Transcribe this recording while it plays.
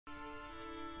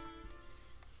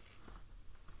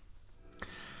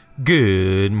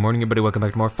Good morning, everybody. Welcome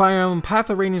back to more Fire Emblem Path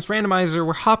of Radiance Randomizer.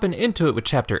 We're hopping into it with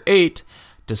Chapter 8,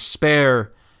 Despair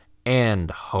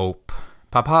and Hope.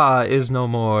 Papa is no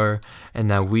more, and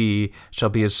now we shall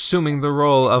be assuming the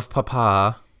role of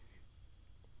Papa.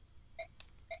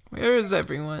 Where is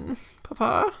everyone?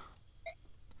 Papa?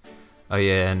 Oh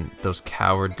yeah, and those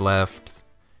coward left.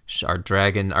 Our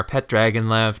pet dragon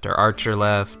left. Our archer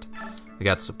left. We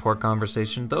got support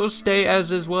conversation. Those stay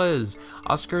as is was.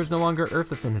 Oscar is no longer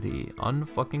Earth Affinity.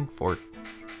 Unfucking fort.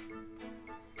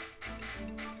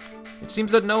 It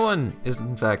seems that no one is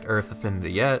in fact Earth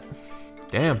Affinity yet.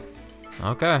 Damn.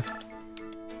 Okay.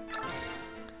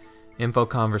 Info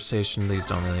conversation. These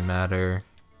don't really matter.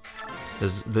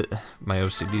 My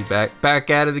OCD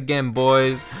back at it again,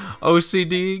 boys.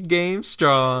 OCD game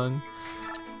strong.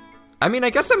 I mean, I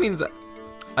guess that means that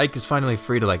Ike is finally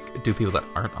free to like do people that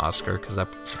aren't Oscar, because that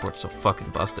support's so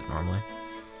fucking busted normally.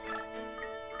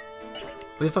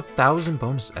 We have 1,000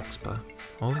 bonus expa.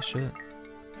 Holy shit.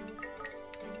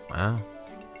 Wow.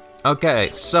 Okay,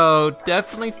 so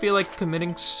definitely feel like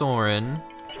committing Soren.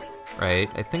 Right,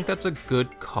 I think that's a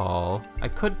good call. I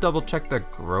could double check their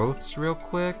growths real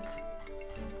quick.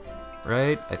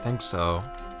 Right, I think so.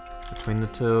 Between the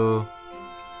two.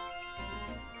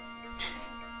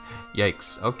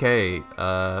 Yikes. Okay,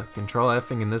 control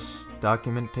Fing in this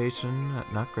documentation,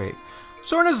 not great.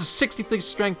 Soren has a 63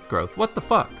 strength growth. What the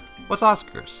fuck? What's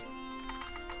Oscar's?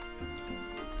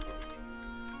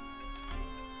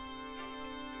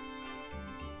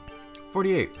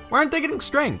 $48. Why aren't they getting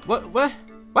strength? What?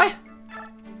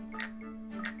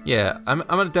 Yeah, I'm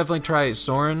gonna definitely try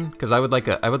Soren, because I would like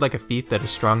a thief that is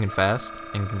strong and fast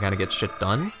and can kind of get shit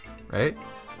done, right?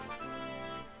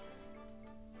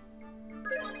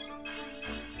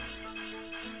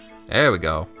 There we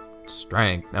go.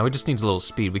 Strength. Now he just needs a little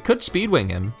speed. We could speedwing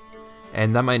him,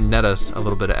 and that might net us a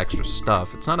little bit of extra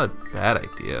stuff. It's not a bad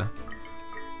idea.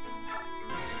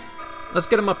 Let's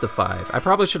get him up to 5. I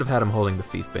probably should have had him holding the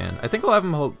thief band. I think I'll have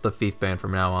him hold the thief band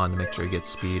from now on to make sure he gets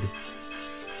speed.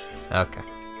 Okay.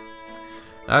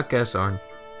 Okay, Soren.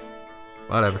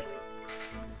 Whatever.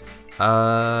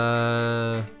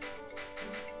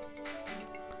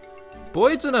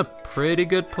 Boyd's in a pretty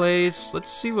good place. Let's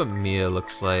see what Mia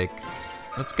looks like.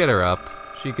 Let's get her up.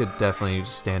 She could definitely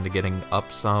stand to getting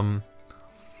up some.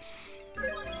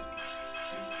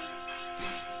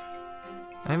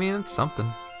 I mean, it's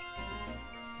something.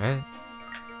 Right?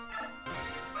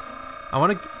 I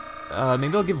want to...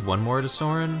 maybe I'll give one more to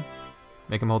Soren.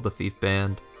 Make him hold the thief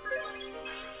band.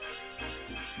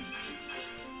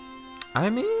 I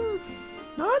mean,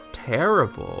 not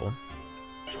terrible.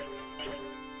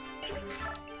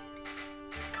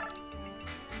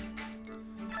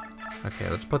 Okay,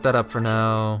 let's put that up for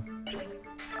now.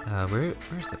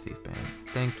 Where's the thief band?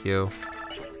 Thank you.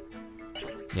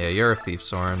 Yeah, you're a thief,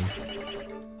 Soren.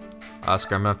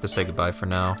 Oscar, I'm gonna have to say goodbye for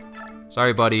now.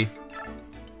 Sorry, buddy.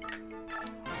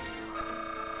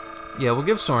 Yeah, we'll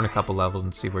give Soren a couple levels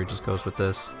and see where he just goes with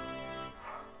this.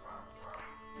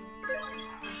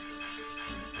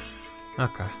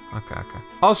 Okay.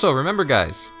 Also, remember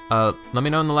guys, let me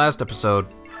know in the last episode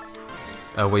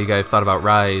what you guys thought about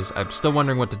Rise. I'm still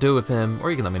wondering what to do with him, or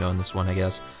you can let me know in this one, I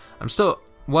guess. I'm still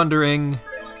wondering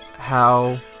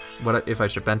if I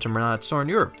should bench him or not. Soren,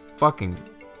 you're fucking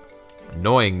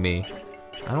annoying me.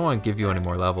 I don't want to give you any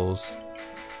more levels.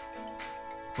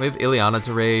 We have Illyana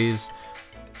to raise.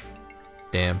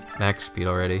 Damn, max speed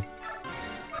already.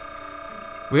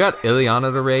 We got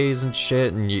Illyana to raise and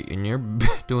shit, and you're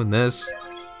doing this.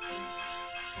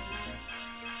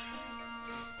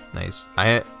 Nice.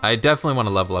 I definitely want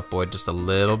to level up Boyd just a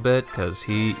little bit, because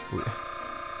he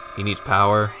needs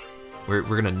power. We're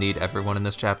gonna need everyone in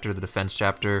this chapter, the defense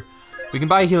chapter. We can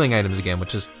buy healing items again,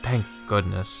 which is thank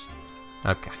goodness.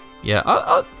 Okay. Yeah,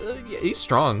 yeah, he's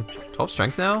strong. 12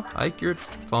 strength now? Ike, you're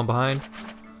falling behind.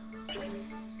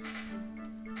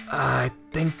 I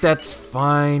think that's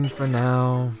fine for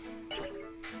now.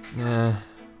 Yeah.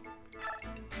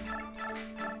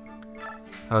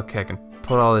 Okay, I can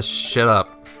put all this shit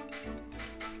up.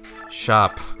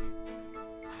 Shop.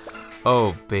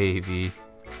 Oh, baby.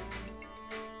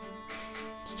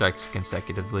 Strikes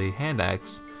consecutively. Hand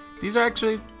axe. These are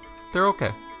actually, they're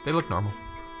okay. They look normal.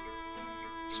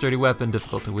 Sturdy weapon,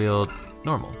 difficult to wield.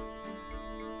 Normal.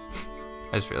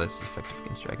 I just realized it's effective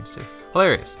against dragons too.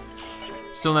 Hilarious.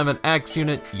 Still don't have an axe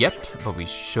unit yet, but we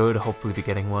should hopefully be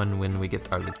getting one when we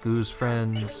get our Legu's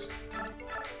friends.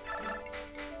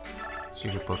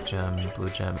 Secret book gem, blue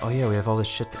gem. Oh yeah, we have all this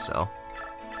shit to sell.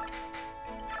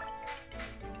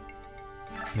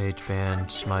 Mage band,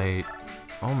 smite.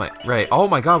 Oh my, right. Oh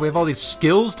my god, we have all these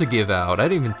skills to give out. I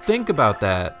didn't even think about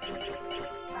that.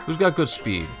 Who's got good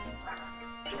speed?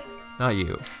 Not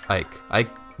you. Ike.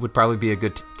 Ike would probably be a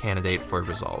good candidate for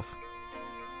Resolve.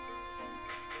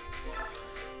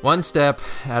 One step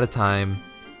at a time.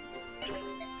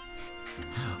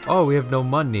 Oh, we have no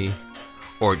money.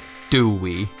 Or do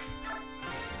we?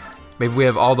 Maybe we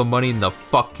have all the money in the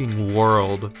fucking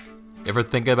world. You ever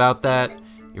think about that?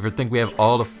 You ever think we have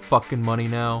all the fucking money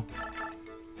now?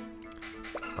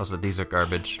 Also, these are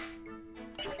garbage.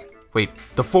 Wait,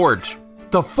 the forge!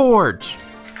 The forge!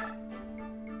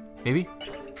 Maybe?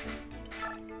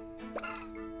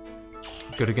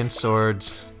 Good against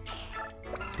swords.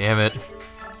 Damn it.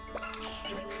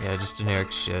 Yeah, just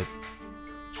generic shit.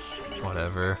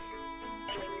 Whatever.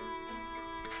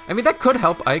 I mean, that could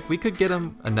help Ike. We could get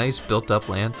him a nice built-up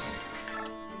lance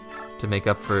to make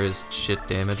up for his shit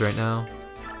damage right now.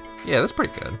 Yeah, that's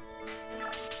pretty good.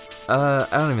 I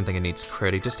don't even think it needs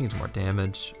crit. He just needs more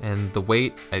damage. And the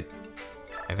weight, I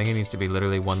think it needs to be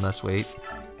literally one less weight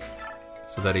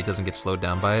so that he doesn't get slowed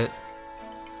down by it.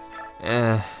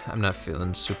 I'm not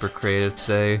feeling super creative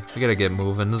today. We gotta get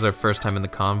moving. This is our first time in the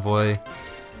convoy.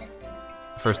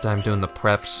 First time doing the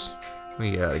preps.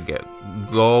 We gotta get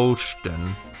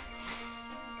ghosting.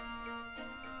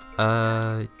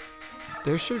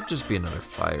 There should just be another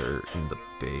fire in the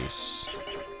base.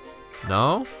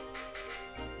 No?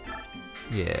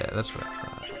 Yeah, that's what I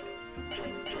thought.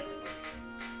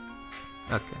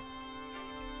 Okay.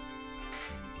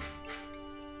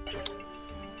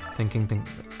 Thinking.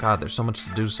 God, there's so much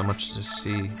to do, so much to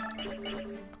see.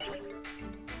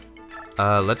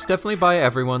 Let's definitely buy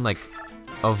everyone, like,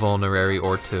 a vulnerary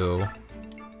or two.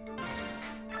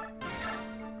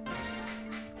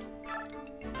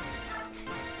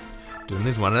 Doing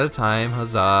these one at a time,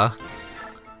 huzzah.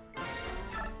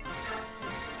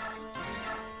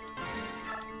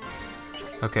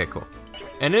 Okay, cool.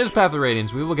 And it is Path of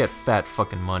Radiance. We will get fat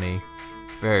fucking money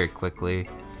very quickly.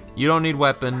 You don't need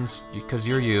weapons, because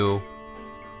you're you.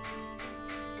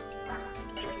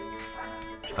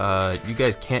 You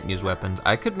guys can't use weapons.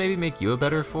 I could maybe make you a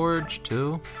better forge,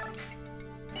 too.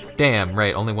 Damn,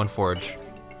 right, only one forge.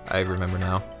 I remember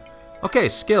now. Okay,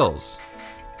 skills.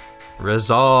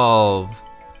 Resolve.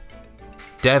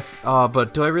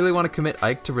 But do I really want to commit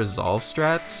Ike to Resolve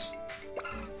strats?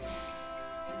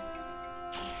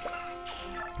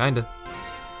 Kinda.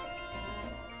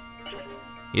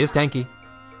 He is tanky.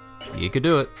 He could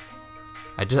do it.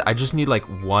 I just need like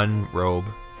one robe,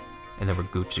 and then we're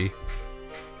Gucci.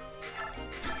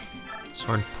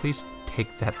 Soren, please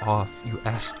take that off, you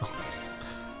asshole.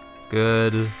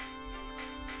 Good.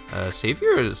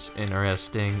 Savior is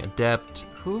interesting. Adept.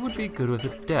 Who would be good with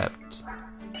Adept?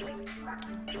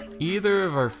 Either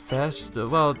of our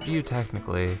well, you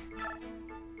technically.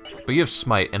 But you have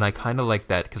Smite, and I kind of like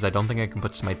that, because I don't think I can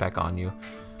put Smite back on you.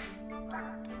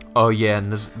 Oh yeah,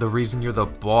 and the reason you're the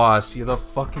boss. You're the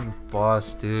fucking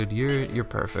boss, dude. You're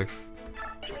perfect.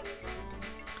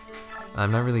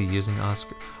 I'm not really using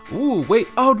Oscar. Ooh, wait.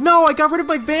 Oh no, I got rid of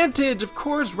my Vantage. Of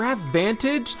course, Wrath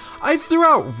Vantage. I threw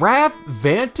out Wrath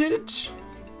Vantage?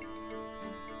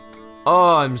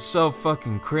 Oh, I'm so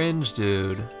fucking cringe,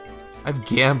 dude. I've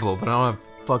gambled, but I don't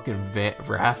have fucking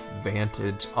Wrath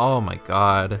Vantage. Oh my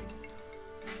god.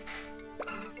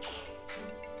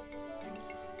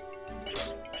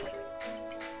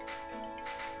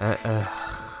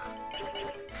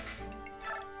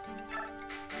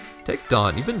 Take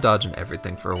Dawn. You've been dodging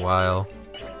everything for a while.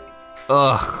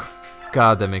 Ugh.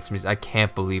 God, that makes me... I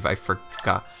can't believe I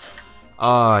forgot.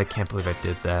 Oh, I can't believe I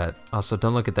did that. Also,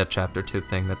 don't look at that chapter 2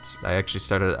 thing. I actually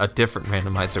started a different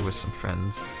randomizer with some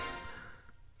friends.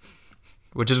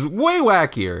 Which is way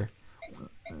wackier.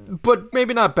 But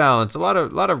maybe not balanced. A lot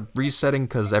of resetting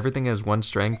because everything has one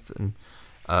strength and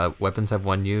weapons have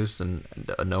one use and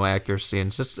no accuracy, and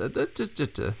it's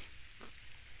just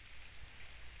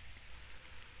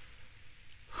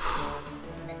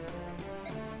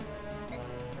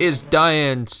It's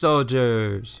dying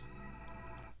soldiers.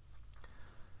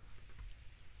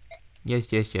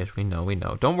 Yes, we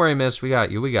know. Don't worry, miss, we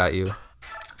got you.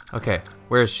 Okay,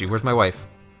 where is she? Where's my wife?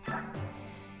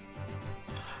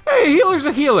 Hey, healer's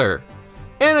a healer!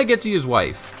 And I get to use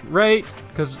wife, right?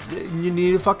 Because you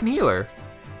need a fucking healer.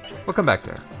 We'll come back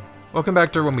to her. We'll come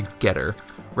back to her when we get her.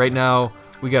 Right now,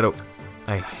 we gotta...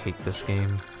 I hate this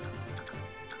game.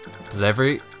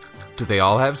 Do they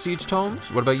all have siege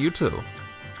tomes? What about you two?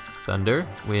 Thunder,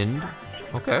 wind,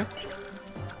 okay.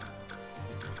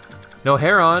 No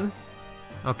Heron.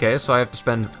 Okay, so I have to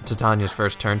spend Titania's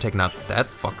first turn taking out that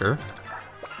fucker.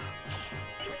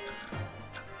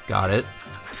 Got it.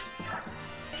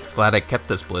 Glad I kept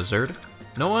this blizzard.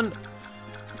 No one...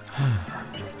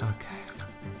 Okay.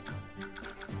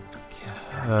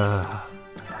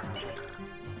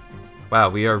 Wow,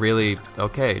 we are really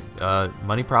okay.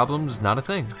 Money problems, not a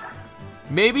thing.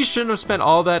 Maybe shouldn't have spent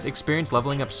all that experience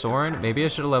leveling up Soren. Maybe I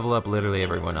should have leveled up literally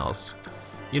everyone else.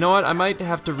 You know what? I might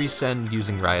have to resend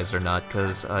using Rise or not,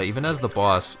 because even as the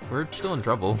boss, we're still in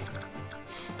trouble.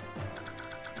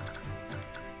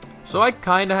 So I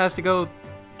kinda has to go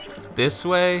this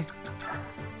way.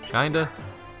 Kinda.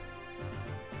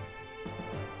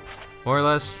 More or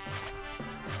less.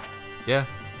 Yeah.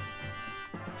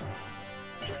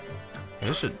 Maybe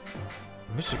I should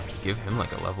give him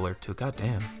like a level or two. God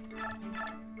damn.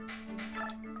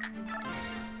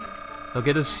 He'll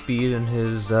get his speed and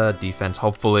his defense,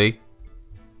 hopefully.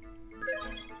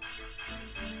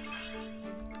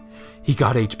 He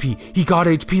got HP. He got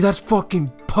HP. That's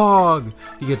fucking pog.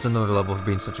 He gets another level for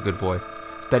being such a good boy.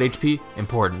 That HP,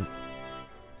 important.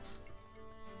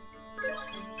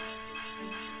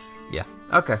 Yeah,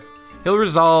 okay. He'll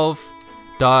resolve,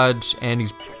 dodge, and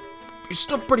he's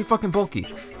still pretty fucking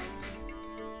bulky.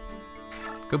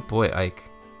 Good boy, Ike.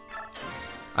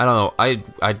 I don't know, I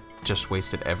just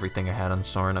wasted everything I had on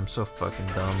Soren. I'm so fucking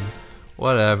dumb.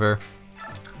 Whatever.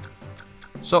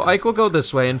 So Ike will go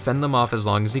this way and fend them off as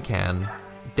long as he can.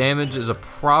 Damage is a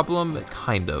problem,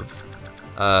 kind of.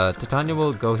 Titania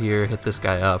will go here, hit this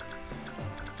guy up.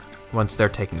 Once they're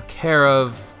taken care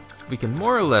of, we can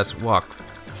more or less walk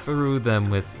through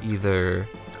them with either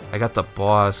I got the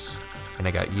boss and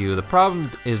I got you. The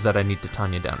problem is that I need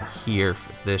Titania down here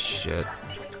for this shit.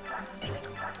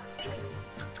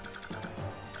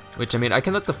 Which, I mean, I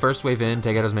can let the first wave in,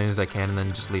 take out as many as I can, and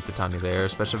then just leave Titania there,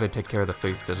 especially if I take care of the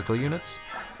 3 physical units.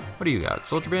 What do you got?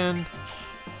 Soldier Band?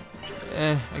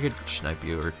 I could snipe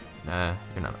you, or nah,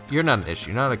 you're not an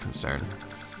issue, not a concern.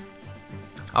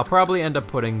 I'll probably end up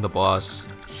putting the boss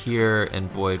here,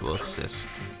 and Boyd will assist.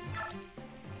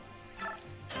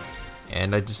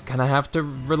 And I just kind of have to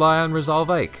rely on Resolve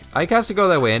Ike. Ike has to go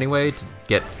that way anyway to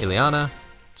get Illyana,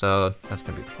 so that's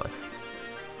gonna be the play.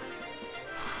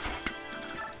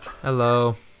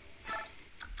 Hello.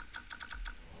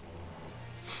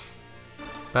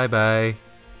 Bye-bye.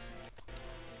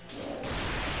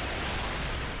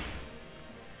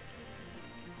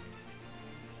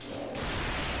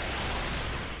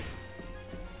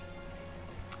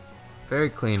 Very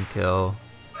clean kill.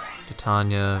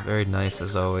 Titania, very nice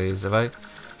as always.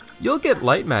 You'll get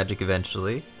light magic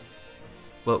eventually.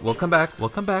 We'll come back, we'll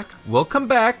come back, we'll come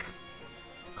back.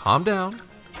 Calm down.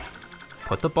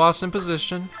 Put the boss in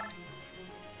position.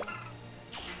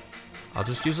 I'll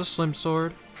just use a slim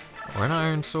sword or an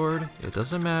iron sword. It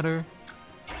doesn't matter.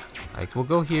 Ike will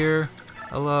go here.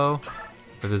 Hello.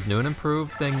 With his new and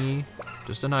improved thingy.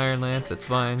 Just an iron lance, it's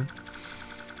fine.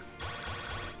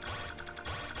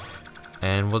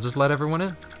 And we'll just let everyone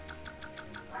in.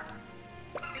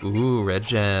 Ooh, red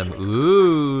gem.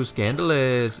 Ooh,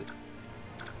 scandalous.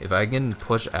 If I can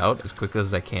push out as quickly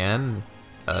as I can,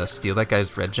 steal that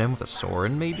guy's red gem with a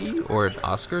Soren maybe? Or an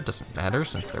Oscar, doesn't matter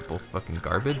since they're both fucking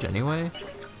garbage anyway.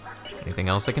 Anything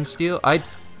else I can steal? I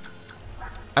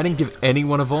didn't give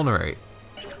anyone a vulnerary.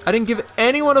 I didn't give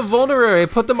anyone a vulnerary. I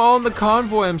put them all in the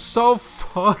convoy. I'm so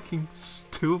fucking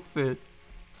stupid.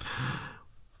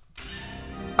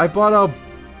 I bought a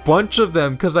bunch of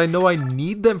them because I know I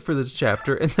need them for this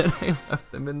chapter, and then I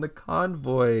left them in the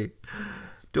convoy.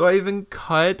 Do I even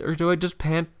cut, or do I just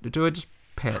pantomime?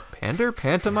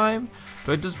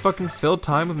 Do I just fucking fill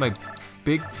time with my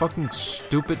big fucking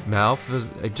stupid mouth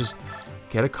as I just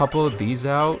get a couple of these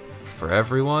out for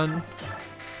everyone?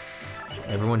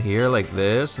 Everyone here like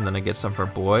this, and then I get some for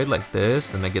Boyd like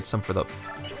this, and I get some for the...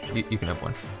 You can have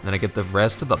one. And then I get the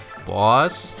rest of the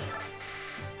boss.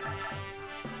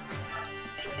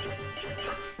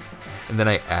 And then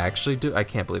I actually do... I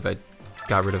can't believe I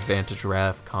got rid of Vantage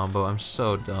Wrath combo. I'm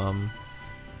so dumb.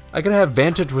 I could have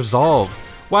Vantage Resolve.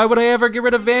 Why would I ever get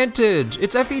rid of Vantage?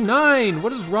 It's FE9.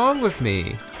 What is wrong with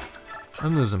me?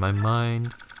 I'm losing my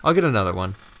mind. I'll get another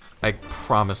one. I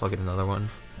promise I'll get another one.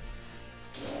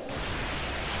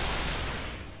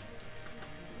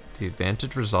 Dude,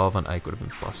 Vantage Resolve on Ike would have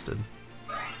been busted.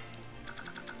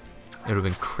 It would have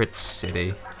been Crit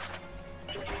City.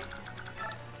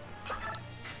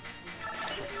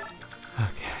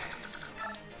 Okay.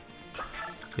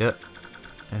 Yep.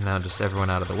 And now just everyone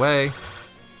out of the way.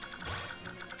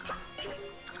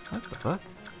 What the fuck?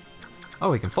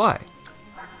 Oh, he can fly.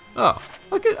 Oh,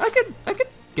 I could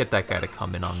get that guy to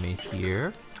come in on me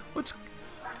here.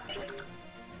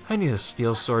 I need a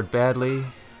steel sword badly.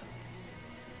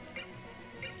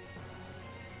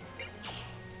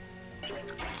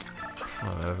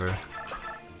 Whatever.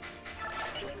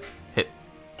 Hit.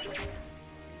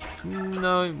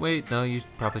 No, wait, no, you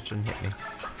probably shouldn't hit me.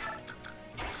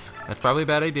 That's probably a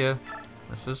bad idea.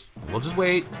 We'll just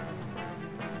wait.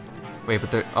 Wait,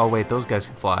 but they're, oh wait, those guys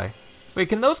can fly. Wait,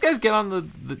 can those guys get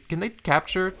on can they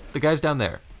capture the guys down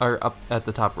there? Or up at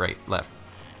the top right, left?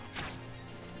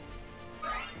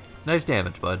 Nice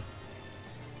damage, bud.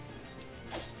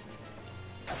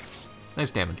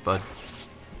 Nice damage, bud.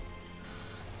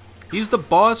 He's the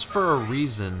boss for a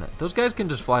reason. Those guys can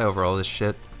just fly over all this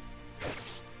shit.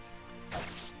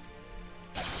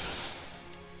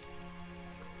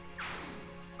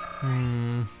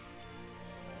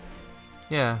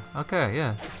 Yeah, okay,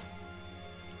 yeah.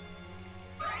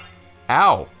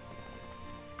 Ow.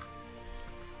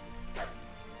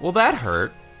 Well, that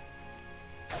hurt.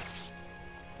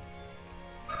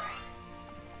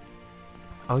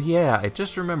 Oh yeah, I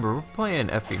just remember we're playing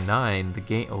FE9, the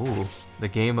game. Oh, the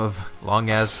game of long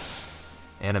ass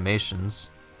animations.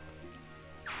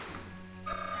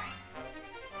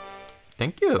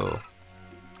 Thank you.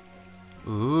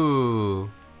 Ooh.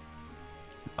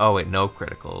 Oh wait, no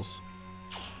criticals.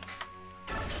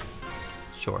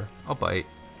 Sure, I'll bite.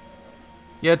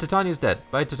 Yeah, Titania's dead.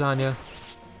 Bye, Titania.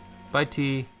 Bye,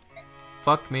 T.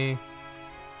 Fuck me.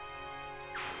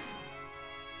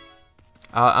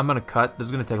 I'm gonna cut. This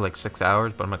is gonna take like 6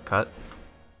 hours, but I'm gonna cut.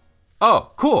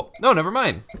 Oh, cool. No, never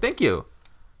mind. Thank you.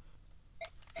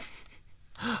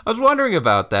 I was wondering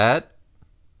about that.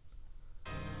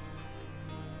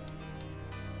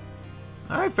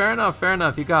 Alright, fair enough, fair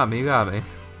enough. You got me, you got me.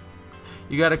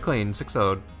 You got it clean,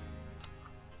 6-0'd.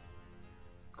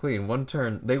 Clean, one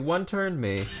turn. They one-turned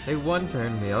me. They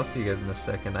one-turned me. I'll see you guys in a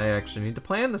second. I actually need to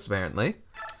plan this, apparently.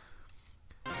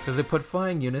 Because they put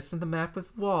flying units in the map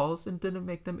with walls and didn't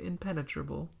make them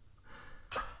impenetrable.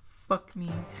 Fuck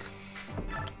me.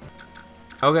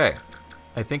 Okay.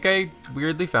 I think I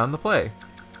weirdly found the play.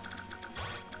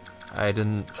 I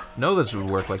didn't know this would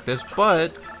work like this,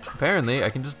 but apparently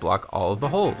I can just block all of the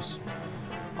holes.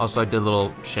 Also, I did a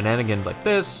little shenanigans like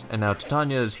this, and now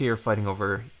Titania is here fighting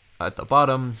over at the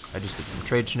bottom. I just did some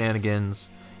trade shenanigans.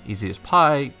 Easy as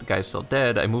pie. The guy's still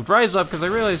dead. I moved Rise up because I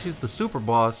realized he's the super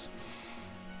boss.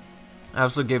 I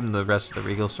also gave him the rest of the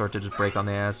Regal Sword to just break on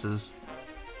the asses.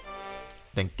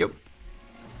 Thank you.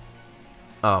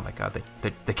 Oh my god,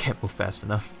 they can't move fast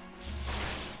enough.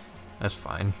 That's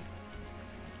fine.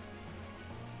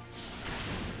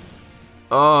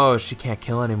 Oh, she can't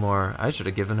kill anymore. I should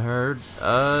have given her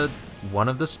one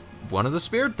of the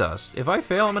Spirit Dust. If I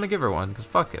fail, I'm gonna give her one, because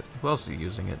fuck it. Who else is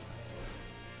using it?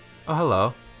 Oh,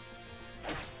 hello.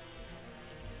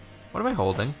 What am I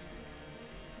holding?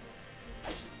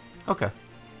 Okay.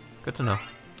 Good to know.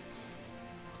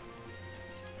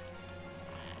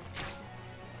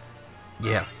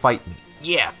 Yeah, fight me.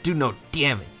 Yeah, do no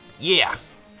damage. Yeah.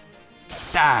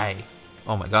 Die.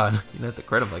 Oh my god. You didn't have to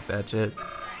crit him like that, shit.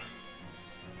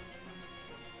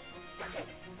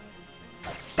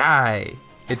 Die.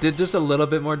 It did just a little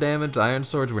bit more damage. The Iron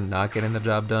Swords were not getting the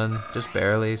job done. Just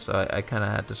barely, so I kind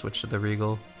of had to switch to the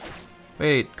Regal.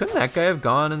 Wait, couldn't that guy have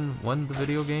gone and won the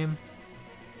video game?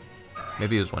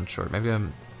 Maybe he was one short. Maybe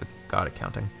I'm god at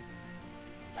counting.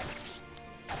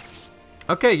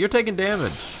 Okay, you're taking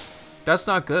damage. That's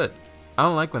not good. I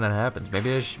don't like when that happens.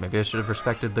 Maybe I should have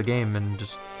respected the game and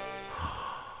just...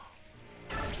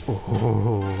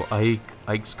 Oh,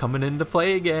 Ike's coming into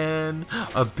play again.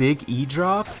 A big E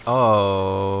drop?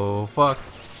 Oh, fuck.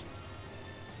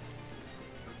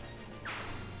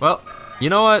 Well, you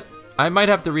know what? I might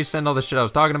have to resend all the shit I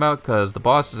was talking about because the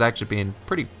boss is actually being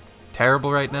pretty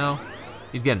terrible right now.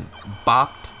 He's getting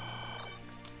bopped.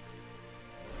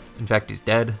 In fact, he's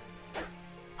dead.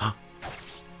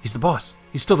 He's the boss.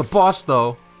 He's still the boss,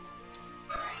 though.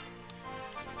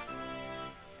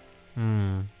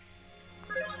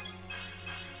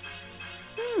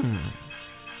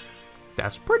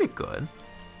 That's pretty good.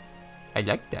 I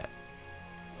like that.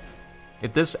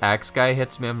 If this axe guy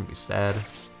hits me, I'm gonna be sad.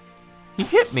 He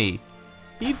hit me.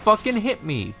 He fucking hit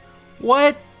me.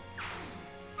 What?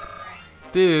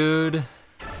 Dude.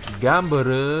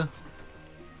 Gambara.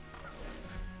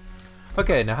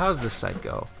 Okay, now how does this side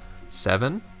go?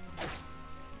 7?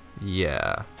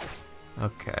 Yeah.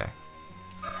 Okay.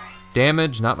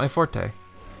 Damage, not my forte.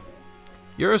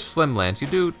 You're a slim lance. You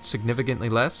do significantly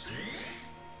less.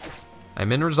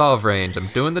 I'm in resolve range. I'm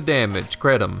doing the damage.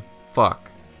 Crit him.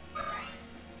 Fuck.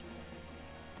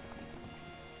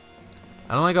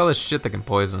 I don't like all this shit that can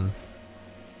poison.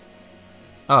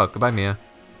 Oh, goodbye, Mia.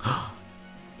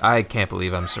 I can't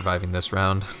believe I'm surviving this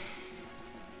round.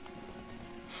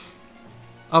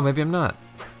 Oh, maybe I'm not.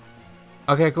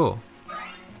 Okay, cool.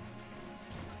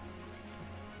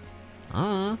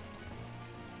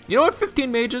 You know what,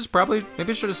 15 mages? Probably,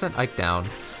 maybe I should have sent Ike down.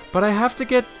 But I have to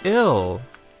get ill.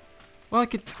 Well,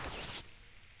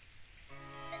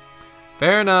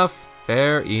 Fair enough.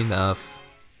 Fair enough.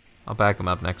 I'll back him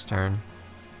up next turn.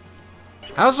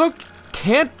 I also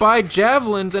can't buy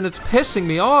javelins and it's pissing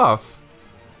me off.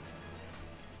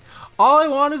 All I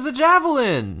want is a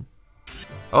javelin.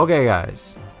 Okay,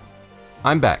 guys.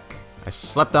 I'm back. I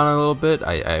slept on it a little bit.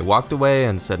 I walked away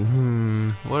and said,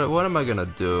 what am I gonna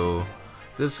do?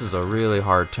 This is a really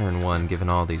hard turn 1 given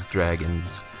all these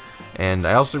dragons. And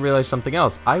I also realized something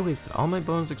else. I wasted all my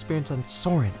bonus experience on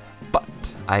Soren, but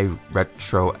I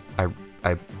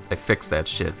fixed that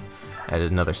shit. I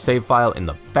added another save file in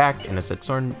the back, and I said,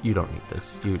 Soren, you don't need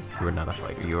this. You are not a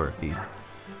fighter. You are a thief.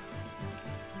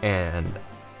 And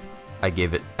I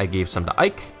gave some to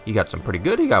Ike. He got some pretty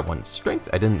good. He got 1 strength.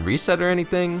 I didn't reset or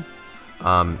anything.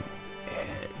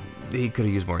 He could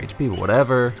have used more HP, but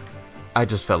whatever. I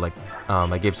just felt like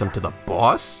I gave some to the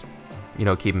boss. You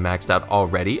know, keep him maxed out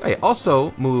already. I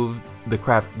also moved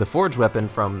the forge weapon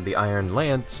from the iron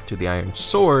lance to the iron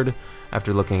sword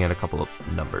after looking at a couple of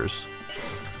numbers.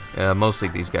 Mostly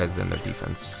these guys in their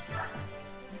defense,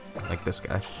 like this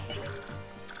guy.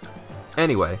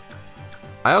 Anyway,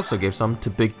 I also gave some to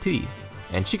Big T,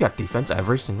 and she got defense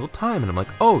every single time, and I'm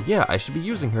like, oh yeah, I should be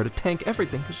using her to tank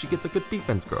everything because she gets a good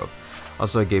defense growth.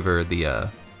 Also, I gave her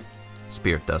the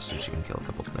Spirit Dust so she can kill a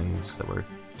couple things that we're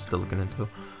still looking into.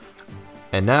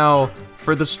 And now,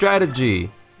 for the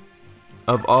strategy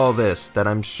of all this, that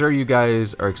I'm sure you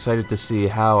guys are excited to see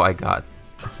how I got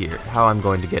here, how I'm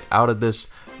going to get out of this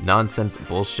nonsense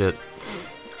bullshit.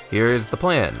 Here is the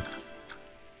plan.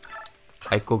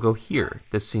 Ike will go here.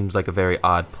 This seems like a very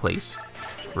odd place,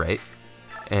 right?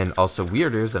 And also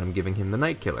weirder is that I'm giving him the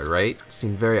Night Killer, right?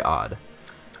 Seemed very odd.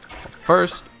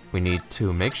 First, we need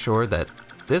to make sure that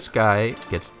this guy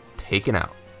gets taken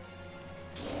out.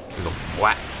 We go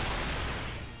whack.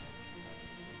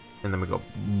 And then we go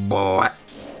whack.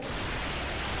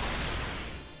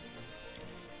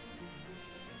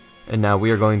 And now we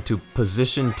are going to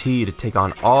position T to take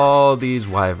on all these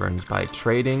wyverns by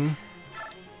trading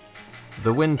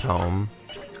the wind tome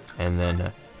and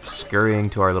then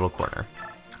scurrying to our little corner.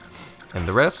 And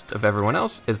the rest of everyone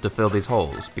else is to fill these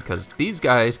holes, because these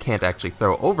guys can't actually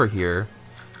throw over here,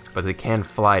 but they can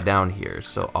fly down here.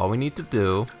 So all we need to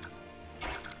do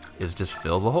is just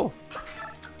fill the hole.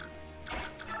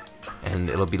 And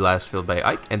it'll be last filled by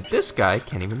Ike, and this guy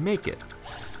can't even make it.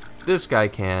 This guy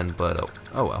can, but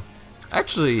oh well.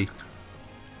 Actually,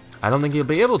 I don't think he'll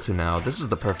be able to now. This is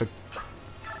perfect.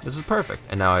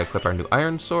 And now I equip our new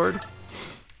iron sword,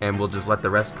 and we'll just let the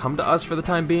rest come to us for the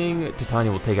time being.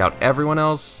 Titania will take out everyone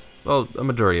else, well, a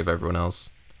majority of everyone else,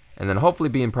 and then hopefully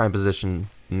be in prime position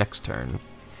next turn.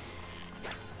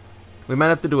 We might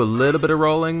have to do a little bit of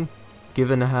rolling,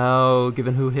 given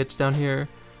who hits down here.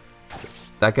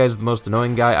 That guy's the most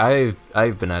annoying guy.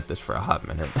 I've been at this for a hot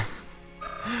minute.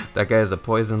 That guy has a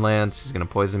poison lance. He's gonna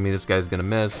poison me. This guy's gonna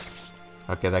miss.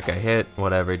 Okay, that guy hit.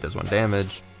 Whatever. He does 1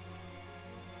 damage.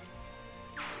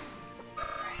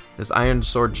 This iron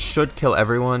sword should kill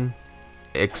everyone,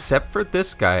 except for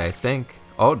this guy, I think.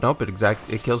 Oh nope,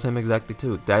 it kills him exactly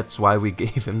too. That's why we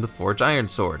gave him the forged iron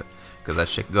sword, because that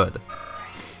shit good.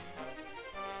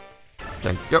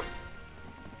 Thank you.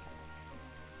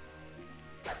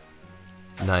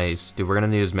 Nice. Dude, we're gonna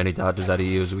need as many dodges out of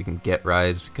you as we can get,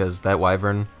 Rise, because that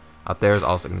wyvern up there is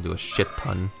also gonna do a shit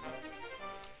ton.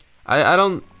 I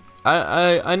know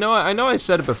I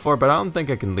said it before, but I don't think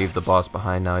I can leave the boss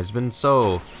behind now. He's been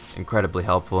so incredibly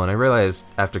helpful, and I realized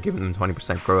after giving him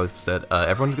 20% growth that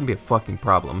everyone's gonna be a fucking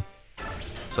problem.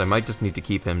 So I might just need to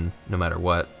keep him no matter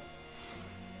what.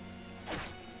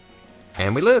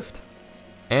 And we lived.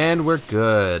 And we're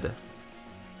good.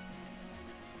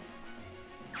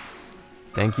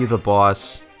 Thank you, the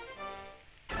boss.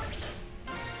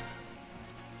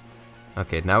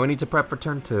 Okay, now we need to prep for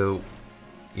turn 2.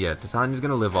 Yeah, Titania's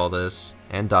gonna live all this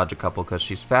and dodge a couple because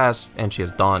she's fast and she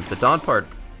has Dawn. The Dawn part,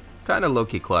 kind of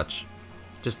low-key clutch.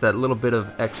 Just that little bit of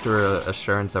extra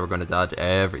assurance that we're gonna dodge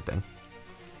everything.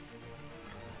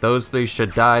 Those 3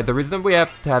 should die. The reason we have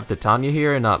to have Titania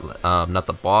here and not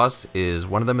the boss is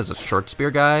one of them is a short spear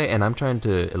guy, and I'm trying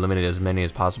to eliminate as many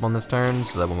as possible in this turn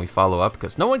so that when we follow up,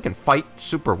 because no one can fight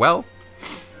super well.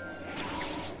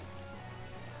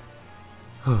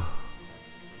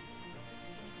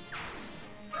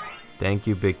 Thank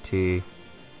you, Big T.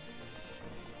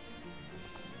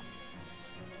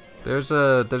 There's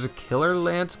a killer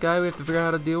lance guy we have to figure out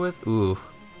how to deal with. Ooh.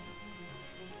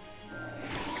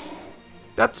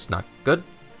 That's not good.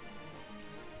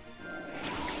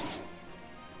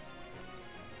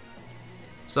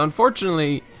 So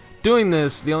unfortunately, doing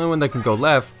this, the only one that can go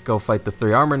left, go fight the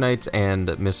 3 armor knights, and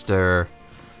Mr.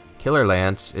 Killer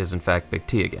Lance is in fact Big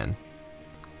T again.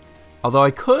 Although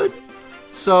I could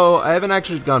So, I haven't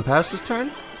actually gone past this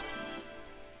turn.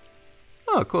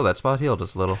 Oh, cool, that spot healed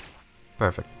us a little.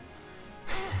 Perfect.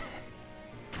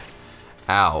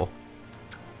 Ow.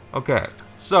 Okay,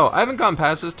 so I haven't gone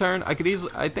past this turn. I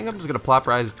think I'm just gonna plop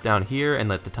rise down here and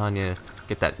let Titania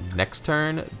get that next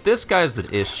turn. This guy's the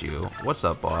issue. What's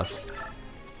up, boss?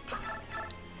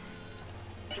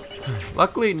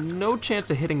 Luckily, no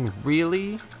chance of hitting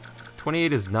really.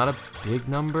 28 is not a big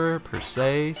number per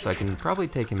se, so I can probably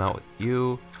take him out with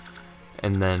you.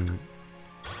 And then,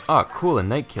 oh, cool, a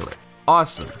Night Killer.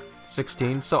 Awesome.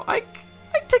 16, so I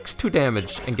takes 2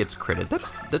 damage and gets critted.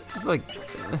 That's like,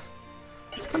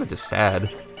 it's kind of just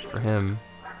sad for him.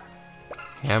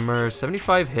 Hammer,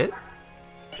 75 hit.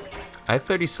 I have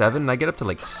 37, and I get up to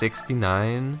like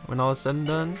 69 when all is said and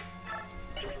done.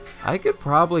 I could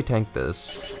probably tank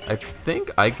this. I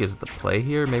think Ike is the play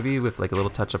here, maybe with like a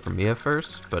little touch up from Mia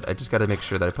first, but I just gotta make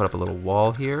sure that I put up a little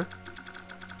wall here.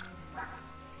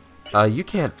 You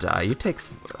can't die. You take,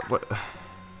 what?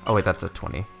 Oh wait, that's a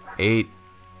 20. 8,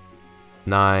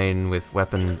 9 with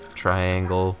weapon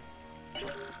triangle.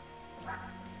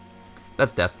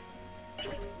 That's death.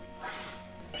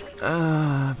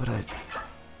 But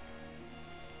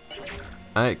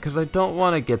because I don't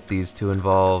want to get these two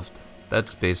involved.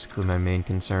 That's basically my main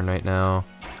concern right now.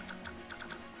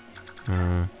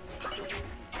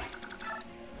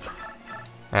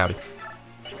 Howdy.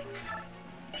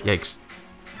 Yikes.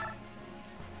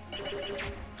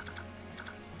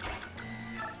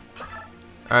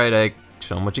 Alright, Ike,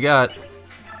 show him what you got.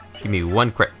 Give me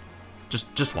 1 crit.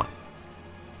 Just one.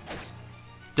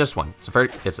 Just one.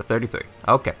 It's a 33.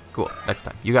 Okay, cool. Next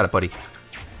time. You got it, buddy.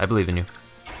 I believe in you.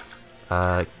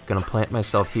 Gonna plant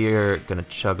myself here. Gonna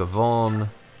chug a Vuln.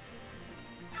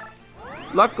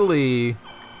 Luckily,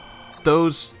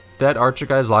 that archer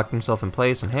guy's locked himself in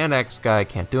place, and hand axe guy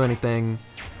can't do anything.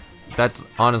 That's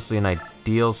honestly an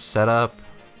ideal setup.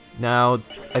 Now,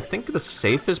 I think the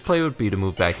safest play would be to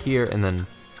move back here and then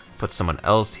put someone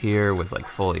else here with like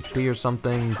full HP or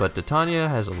something, but Titania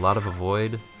has a lot of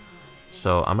avoid,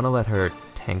 so I'm gonna let her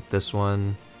tank this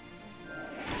one.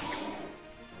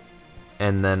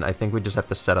 And then I think we just have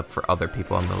to set up for other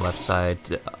people on the left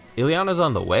side. Illyana's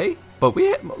on the way, but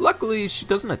luckily she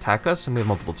doesn't attack us and we have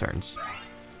multiple turns.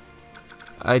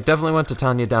 I definitely want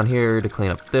Titania down here to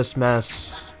clean up this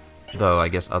mess, though I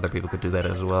guess other people could do that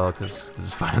as well, because this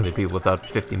is finally people without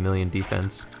 50 million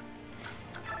defense.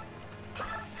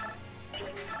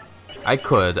 I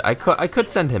could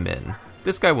send him in.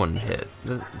 This guy wouldn't hit.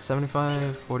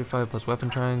 75, 45 plus weapon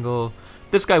triangle.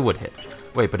 This guy would hit.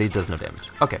 Wait, but he does no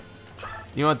damage. Okay.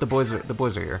 You know what? The boys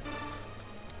are here.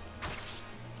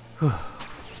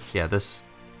 Yeah, this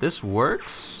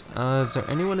works. Is there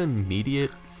anyone in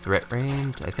immediate threat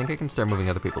range? I think I can start moving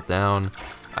other people down.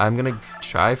 I'm gonna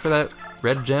try for that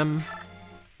red gem.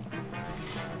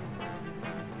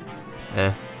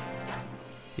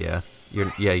 Yeah,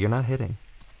 you're not hitting.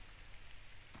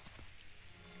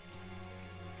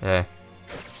 I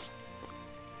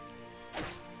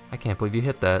can't believe you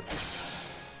hit that,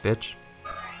 bitch.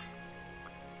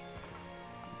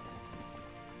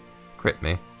 Crit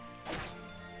me.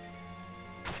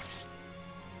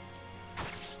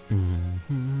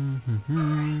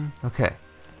 Okay,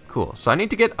 cool. So I need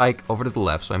to get Ike over to the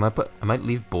left, so I might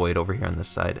leave Boyd over here on this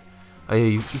side. Oh yeah,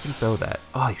 you can throw that.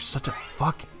 Oh, you're such a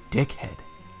fucking dickhead.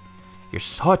 You're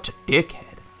such a dickhead.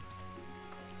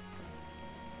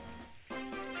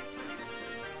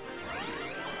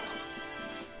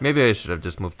 Maybe I should have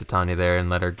just moved Titania there and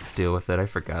let her deal with it. I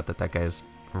forgot that that guy's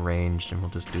ranged, and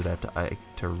we'll just do that to Ike,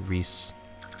 to Reese.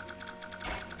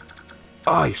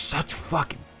 Oh, you're such a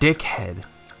fucking dickhead.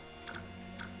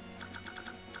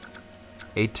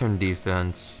 8-turn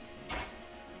defense.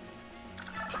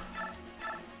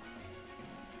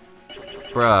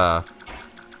 Bruh.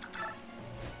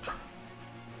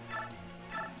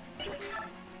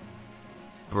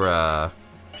 Bruh.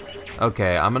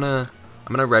 Okay, I'm gonna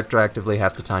retroactively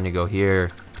have Titania go here,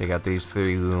 take out these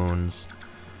 3 wounds,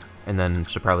 and then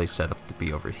she'll probably set up to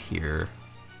be over here.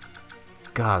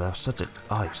 God, that was such a,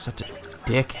 oh, you're such a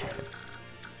dickhead.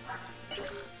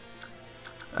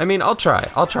 I mean, I'll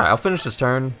try. I'll finish this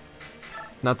turn.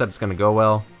 Not that it's gonna go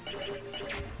well.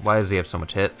 Why does he have so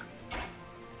much hit?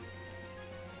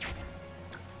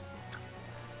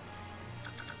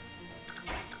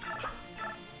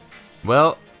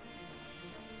 Well,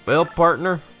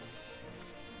 partner.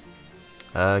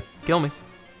 Kill me.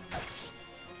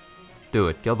 Do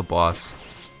it. Kill the boss.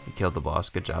 You killed the boss.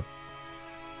 Good job.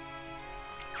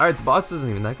 Alright, the boss isn't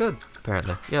even that good,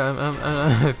 apparently. Yeah,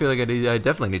 I feel like I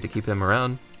definitely need to keep him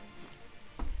around.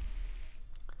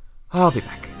 I'll be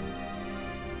back.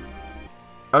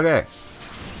 Okay.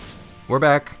 We're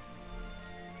back.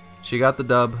 She got the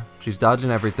dub. She's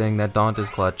dodging everything. That Daunt is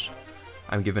clutch.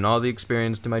 I'm giving all the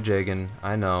experience to my Jagan.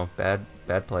 I know. Bad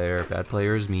player. Bad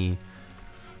player is me.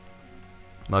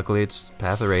 Luckily, it's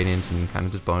Path of Radiance and kind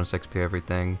of just bonus XP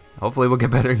everything. Hopefully, we'll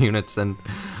get better units than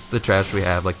the trash we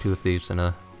have, like 2 thieves and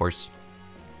a horse.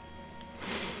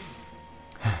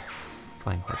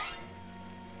 Flying horse.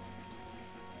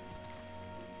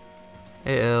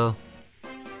 Hey, Il.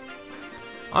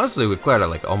 Honestly, we've cleared out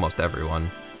like almost everyone.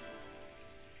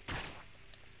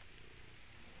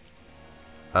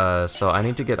 So I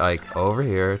need to get Ike over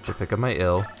here to pick up my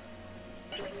Il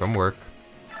from work.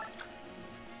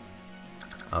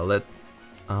 I'll let,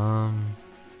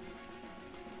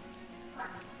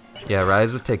 yeah,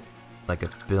 Rise would take like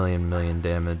 1 million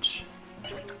damage.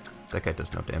 That guy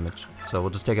does no damage. So we'll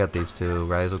just take out these two.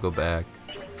 Rise will go back.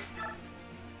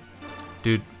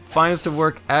 Dude, finest of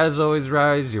work as always,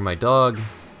 Rise. You're my dog.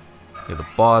 You're the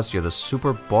boss. You're the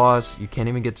super boss. You can't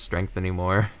even get strength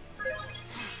anymore.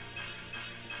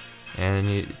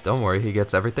 And don't worry, he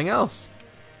gets everything else.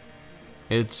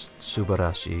 It's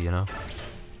Subarashi, you know?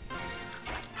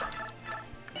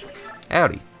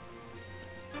 Howdy.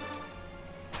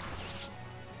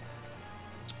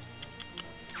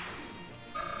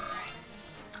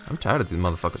 I'm tired of these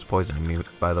motherfuckers poisoning me,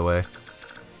 by the way.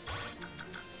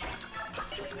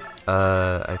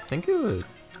 I think it would...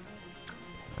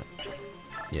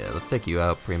 Yeah, let's take you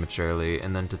out prematurely,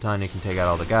 and then Titania can take out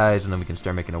all the guys, and then we can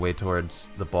start making our way towards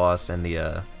the boss and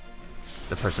the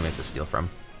person we have to steal from.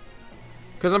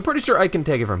 Because I'm pretty sure I can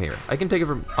take it from here. I can take it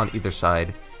from on either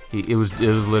side. It was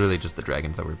literally just the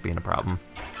dragons that were being a problem.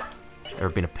 They were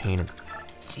being a pain in the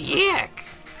dick.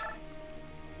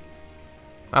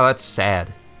 Oh, that's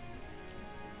sad.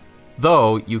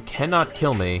 Though, you cannot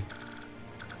kill me.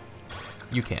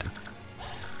 You can.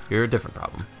 You're a different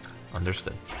problem.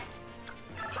 Understood.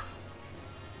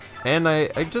 And I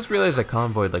just realized I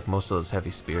convoyed like most of those heavy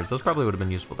spears. Those probably would have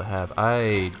been useful to have.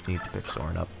 I need to pick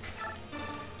Soren up.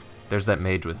 There's that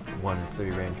mage with 1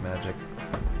 range magic.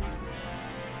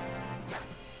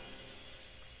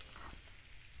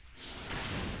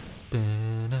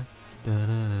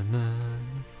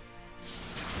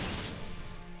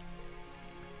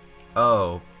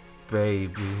 Oh,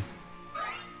 baby.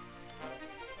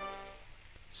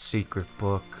 Secret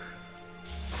book.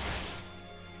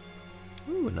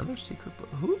 Ooh, another secret book.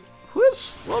 Who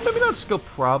is, well, maybe not skill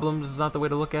problems is not the way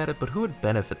to look at it, but who would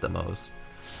benefit the most?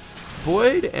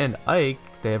 Boyd and Ike,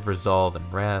 they have resolve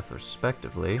and wrath,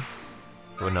 respectively.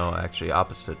 Oh, no, actually,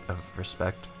 opposite of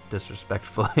respect,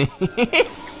 disrespectfully.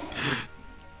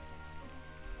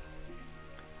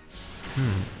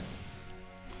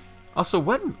 Also,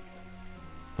 what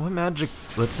magic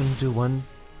lets him do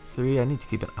 1-3? I need to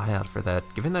keep an eye out for that.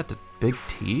 Giving that to Big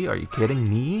T? Are you kidding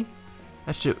me?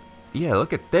 That should... Yeah,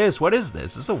 look at this. What is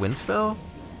this? Is this a wind spell?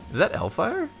 Is that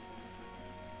Hellfire?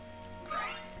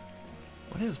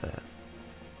 What is that?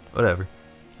 Whatever.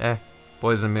 Eh,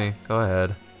 poison me. Go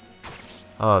ahead.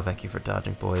 Oh, thank you for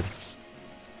dodging, Boyd.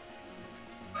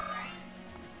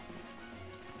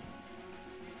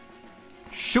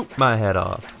 Shoot my head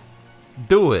off.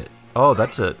 Do it. Oh,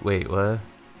 that's a... Wait, what?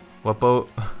 What boat?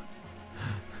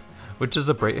 Which is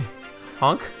a break...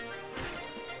 Honk?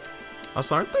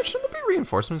 Also, shouldn't there be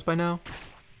reinforcements by now?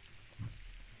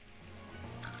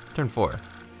 Turn 4.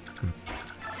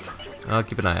 I'll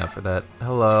keep an eye out for that.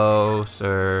 Hello,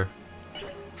 sir.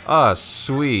 Ah,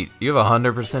 sweet. You have a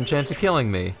 100% chance of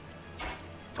killing me.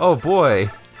 Oh, boy.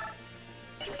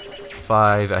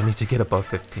 5. I need to get above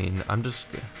 15. I'm just...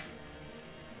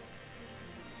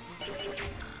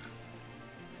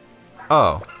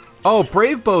 Oh. Oh,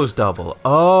 Brave Bow's double.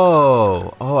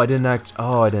 Oh. Oh, I didn't know.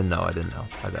 I didn't know.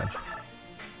 My bad.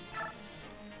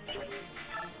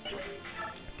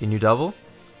 Can you double?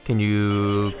 Can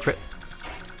you crit?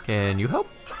 Can you help?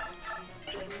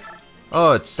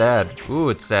 Oh, it's sad. Ooh,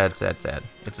 it's sad.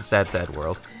 It's a sad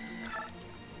world.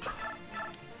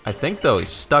 I think, though, he's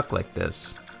stuck like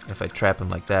this. If I trap him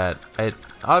like that.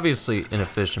 Obviously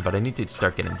inefficient, but I need to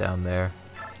start getting down there.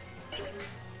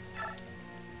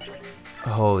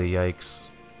 Holy yikes.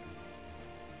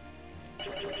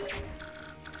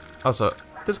 Also,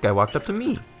 this guy walked up to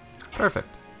me.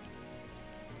 Perfect.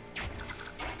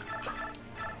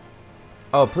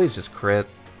 Oh, please just crit.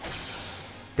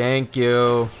 Thank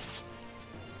you.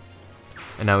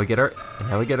 And now we get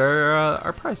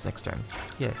our prize next turn.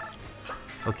 Yeah.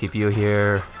 We'll keep you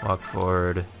here. Walk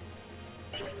forward.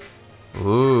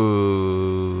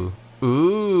 Ooh.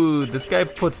 Ooh, this guy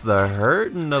puts the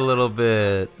hurt in a little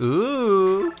bit.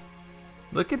 Ooh.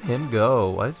 Look at him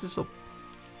go. Why is he so...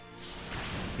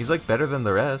 He's like better than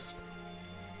the rest.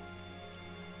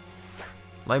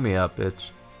 Light me up, bitch.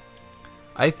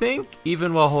 I think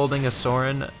even while holding a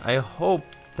Soren, I hope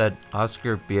that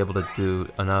Oscar be able to do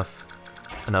enough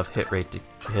hit rate to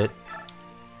hit.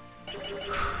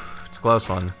 It's a close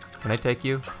one. Can I take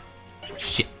you?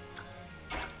 Shit.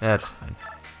 That's fine.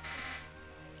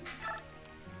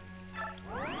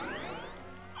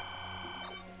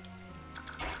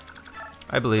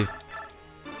 I believe.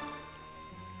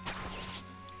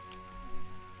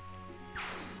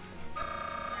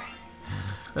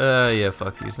 Yeah,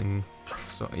 fuck using...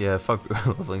 So, yeah, fuck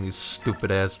leveling these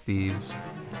stupid-ass thieves.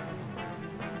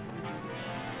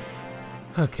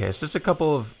 Okay, it's just a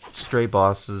couple of stray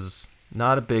bosses.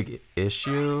 Not a big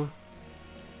issue.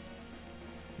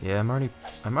 Yeah, I'm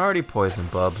already poisoned,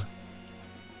 bub.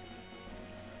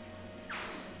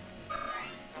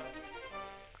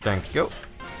 Thank you.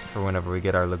 For whenever we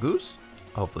get our Lagoose.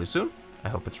 Hopefully soon. I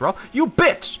hope it's raw. You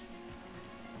bitch!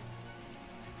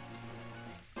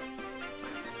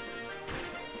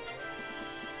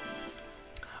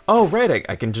 Oh, right,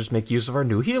 I can just make use of our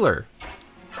new healer.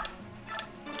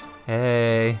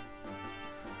 Hey.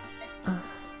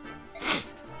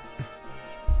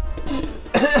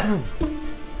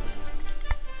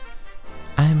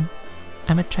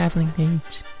 I'm a traveling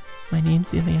mage. My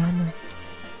name's Illyana.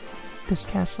 This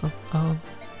castle, oh.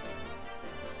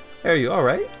 Are you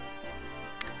alright?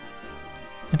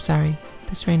 I'm sorry.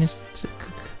 This rain is so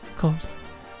cold.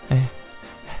 I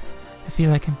feel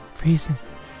like I'm freezing.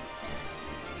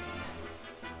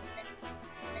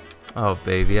 Oh,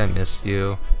 baby, I missed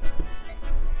you.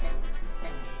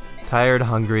 Tired,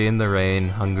 hungry, in the rain.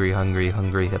 Hungry, hungry,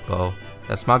 hungry hippo.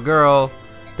 That's my girl.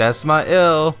 That's my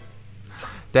ill.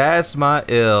 That's my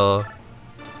ill.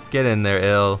 Get in there,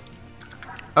 ill.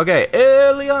 Okay,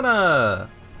 Illyana!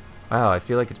 Wow, I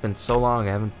feel like it's been so long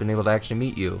I haven't been able to actually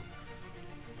meet you.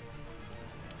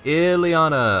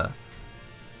 Illyana.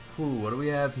 Ooh, what do we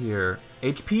have here?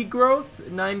 HP growth,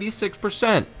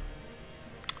 96%.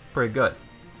 Pretty good.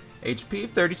 HP,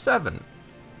 37.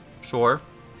 Sure.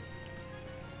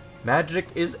 Magic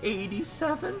is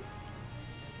 87.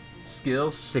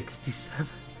 Skill, 67.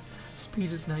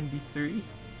 Speed is 93.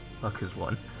 Luck is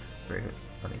 1. Very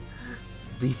funny.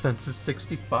 Defense is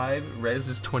 65. Res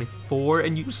is 24.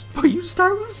 And you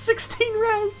start with 16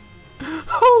 res.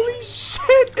 Holy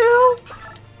shit, Ill.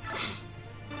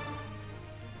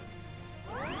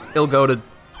 Ill goated.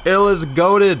 Ill is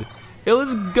goated. Ill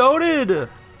is goated.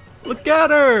 Look at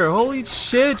her! Holy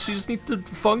shit, she just needs to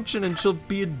function and she'll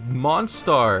be a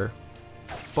monster.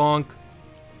 Bonk.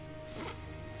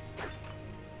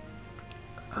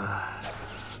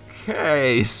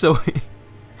 Okay, so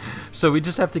we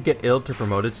just have to get ill to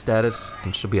promoted status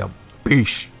and she'll be a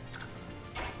beast.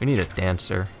 We need a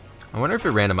dancer. I wonder if it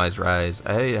randomized rise.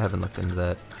 I haven't looked into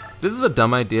that. This is a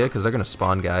dumb idea because they're gonna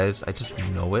spawn guys. I just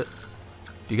know it.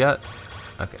 You got?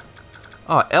 Okay.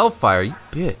 Oh, Elfire, you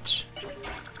bitch.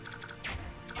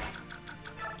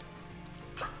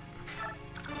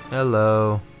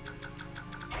 Hello.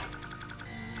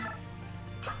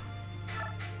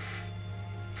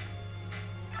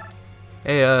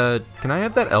 Hey, can I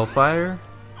have that Elfire?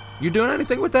 You doing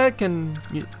anything with that? Can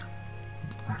you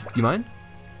mind?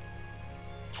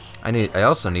 I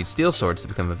also need steel swords to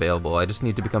become available. I just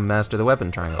need to become master of the weapon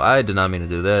triangle. I did not mean to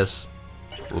do this.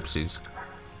 Whoopsies.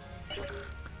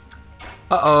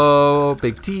 Uh-oh,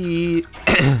 big T.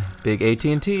 Big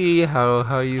AT&T.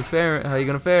 How you fare? How you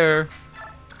gonna fare?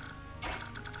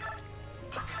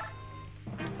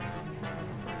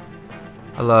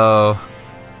 Hello.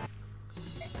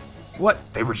 What?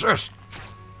 They resist.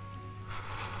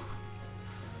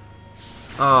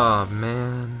 Oh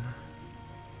man.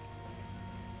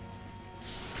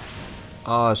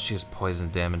 Oh, she has poison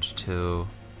damage too.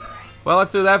 Well, I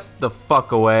threw that the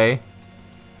fuck away.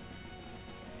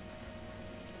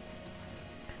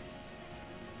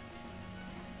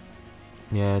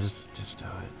 Yeah, just do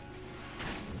it.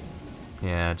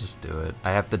 Yeah, just do it.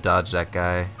 I have to dodge that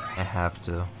guy. I have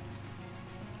to.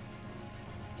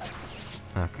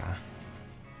 Okay.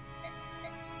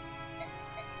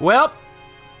 Well.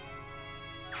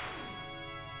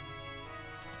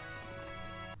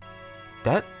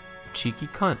 That cheeky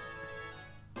cunt.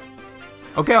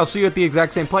 Okay, I'll see you at the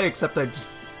exact same play, except I just...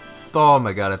 Oh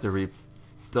my god, I have to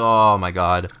Oh my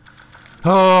god.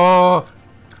 Oh!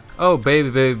 Oh, baby,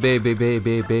 baby, baby,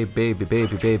 baby, baby, baby,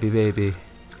 baby, baby, baby.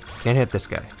 Can't hit this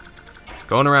guy.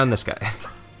 Going around this guy.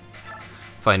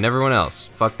 Fighting everyone else.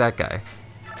 Fuck that guy.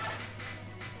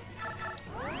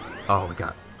 Oh, we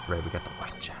got the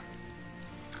white gem.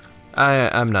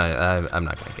 I'm not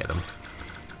gonna get him.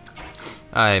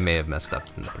 I may have messed up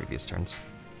in the previous turns.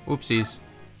 Whoopsies.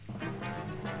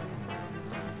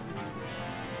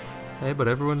 Hey, but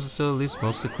everyone's still at least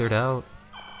mostly cleared out.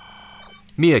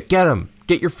 Mia, get him!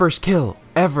 Get your first kill,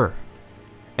 ever!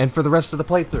 And for the rest of the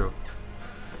playthrough.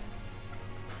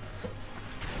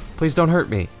 Please don't hurt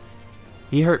me.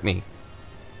 He hurt me.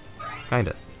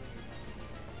 Kinda.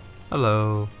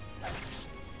 Hello.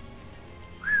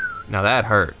 Now that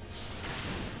hurt.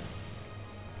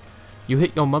 You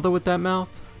hit your mother with that mouth?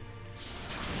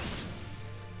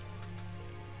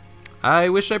 I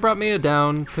wish I brought Mia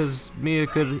down, because Mia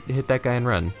could hit that guy and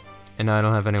run. And now I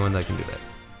don't have anyone that can do that.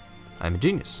 I'm a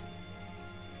genius.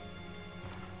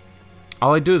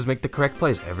 All I do is make the correct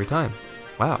plays every time.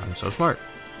 Wow, I'm so smart.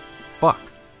 Fuck.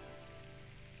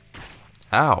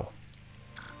 Ow.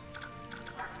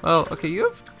 Well, okay, you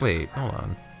have... Wait, hold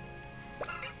on.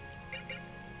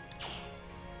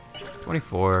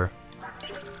 24.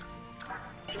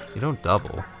 You don't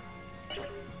double.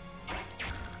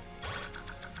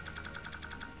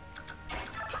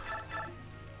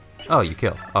 Oh, you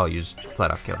kill. Oh, you just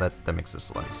flat out kill. That makes this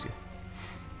a lot easier.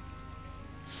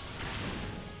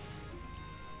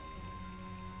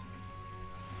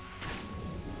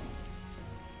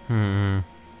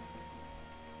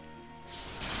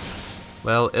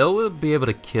 Well, Il will be able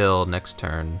to kill next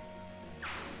turn.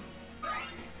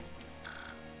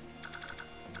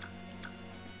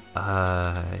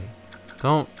 I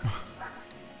don't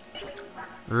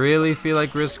really feel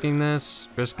like risking this,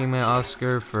 risking my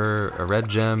Oscar for a red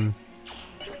gem,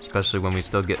 especially when we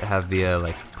still have the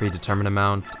like predetermined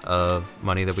amount of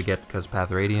money that we get because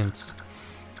Path Radiance.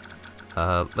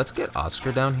 Let's get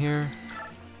Oscar down here.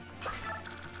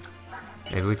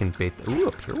 Maybe we can bait the, ooh,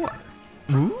 a pure water.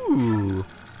 Ooh.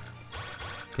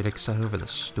 Get excited over the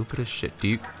stupidest shit.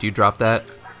 Do you drop that?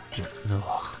 No.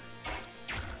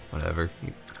 Whatever.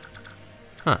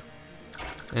 Huh.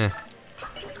 Eh.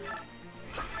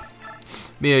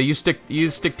 Mia, you stick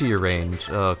to your range.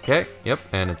 Okay. Yep.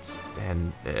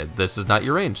 And this is not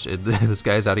your range. This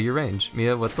guy's out of your range.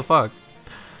 Mia, what the fuck?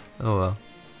 Oh well.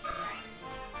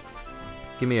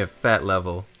 Give me a fat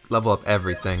level. Level up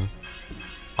everything.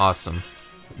 Awesome.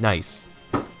 Nice.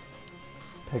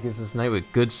 Pegasus Knight with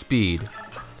good speed.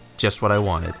 Just what I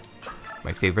wanted.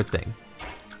 My favorite thing.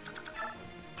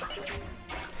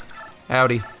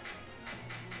 Howdy.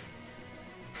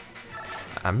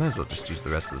 I might as well just use the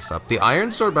rest of this up. The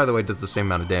Iron Sword, by the way, does the same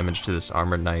amount of damage to this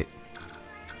Armored Knight.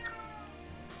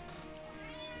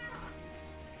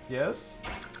 Yes?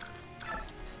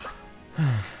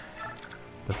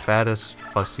 The fattest,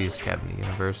 fussiest cat in the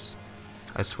universe.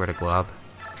 I swear to Glob.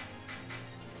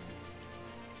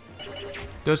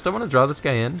 Do I still want to draw this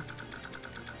guy in?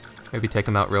 Maybe take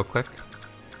him out real quick?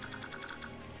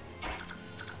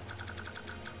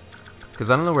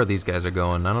 Because I don't know where these guys are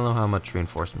going. I don't know how much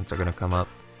reinforcements are going to come up.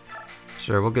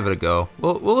 Sure, we'll give it a go.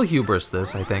 We'll hubris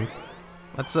this, I think.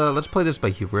 Let's play this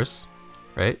by hubris,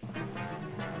 right?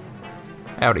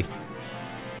 Howdy.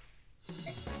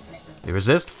 You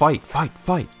resist? Fight, fight,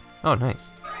 fight. Oh,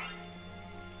 nice.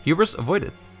 Hubris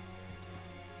avoided.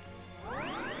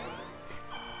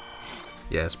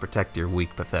 Yes, protect your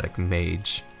weak, pathetic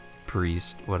mage,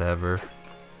 priest, whatever.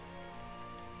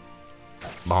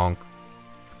 Bonk.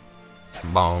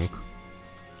 Bonk.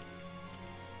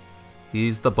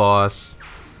 He's the boss.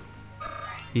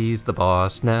 He's the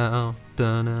boss now.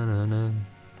 Dun-dun-dun-dun.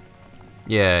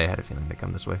 Yeah, I had a feeling they'd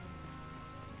come this way.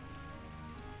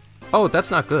 Oh, that's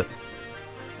not good.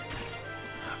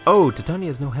 Oh, Titania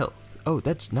has no health. Oh,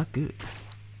 that's not good.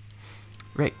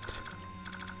 Right.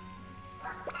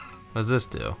 What does this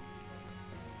do?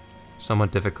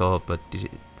 Somewhat difficult, but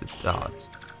oh, it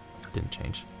didn't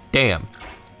change. Damn.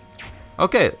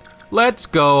 Okay, let's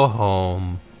go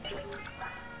home.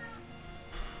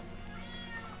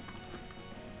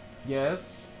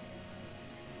 Yes.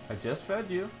 I just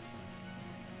fed you.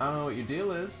 I don't know what your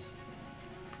deal is.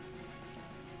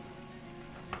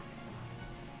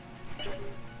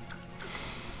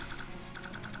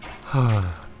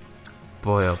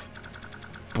 Boy, oh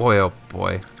boy, oh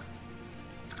boy.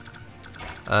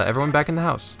 Everyone back in the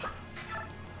house.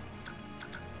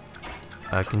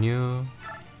 Can you...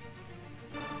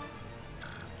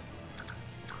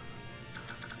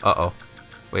 Uh-oh.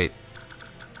 Wait.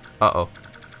 Uh-oh.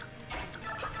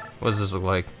 What does this look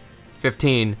like?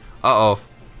 15. Uh-oh.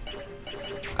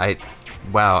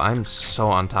 Wow, I'm so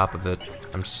on top of it.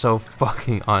 I'm so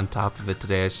fucking on top of it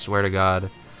today, I swear to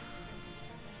God.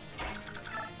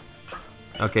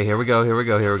 Okay, here we go, here we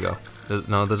go, here we go. There's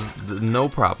no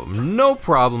problem. No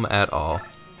problem at all.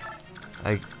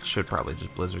 I should probably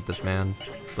just Blizzard this man.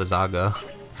 Blizzaga.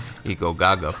 Ego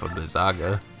Gaga for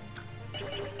Blizzaga.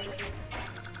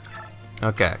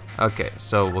 Okay, okay,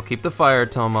 so we'll keep the fire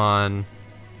tome on.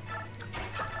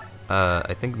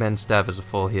 I think men's staff is a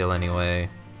full heal anyway.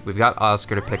 We've got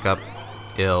Oscar to pick up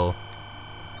Ill.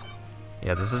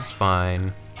 Yeah, this is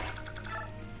fine.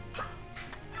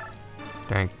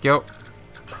 Thank you.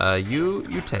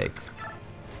 You take.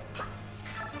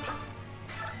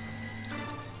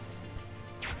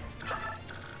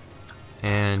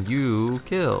 And you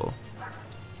kill.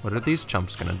 What are these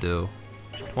chumps gonna do?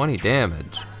 20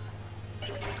 damage.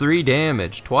 3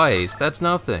 damage twice. That's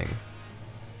nothing.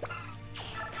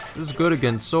 This is good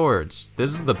against swords. This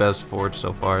is the best forge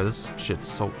so far. This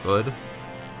shit's so good.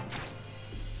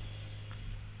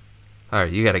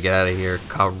 Alright, you gotta get out of here,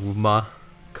 Kamura?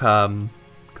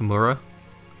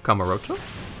 Kamarocho?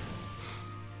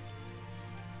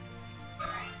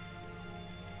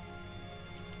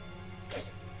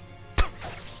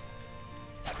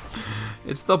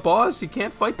 It's the boss. You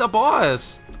can't fight the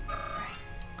boss.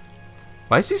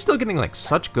 Why is he still getting like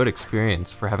such good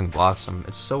experience for having Blossom?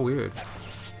 It's so weird.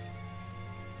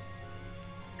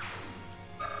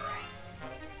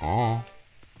 Oh.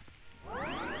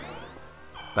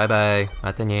 Bye bye,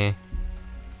 Matanye.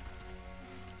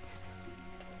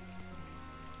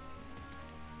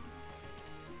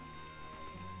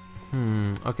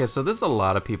 Okay, so there's a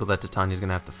lot of people that Titania's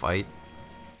gonna have to fight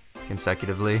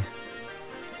consecutively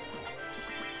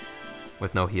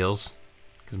with no heals,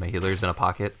 because my healer's in a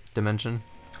pocket dimension.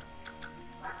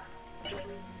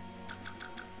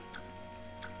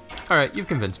 Alright, you've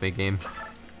convinced me, game.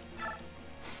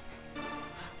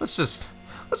 Let's just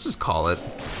call it.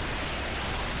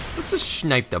 Let's just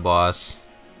snipe the boss.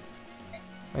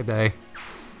 Bye bye.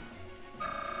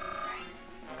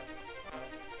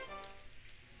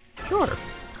 Sure.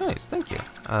 Nice, thank you.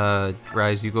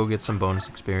 Rise, you go get some bonus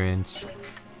experience.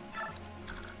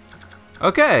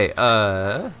 Okay,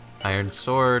 Iron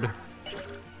Sword.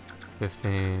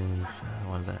 15,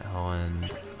 one's an Ellen.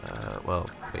 Well,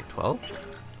 wait, 12?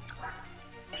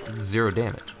 0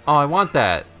 damage. Oh, I want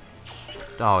that.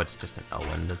 Oh, it's just an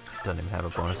Ellen. It doesn't even have a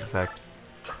bonus effect.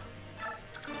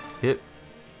 Hit.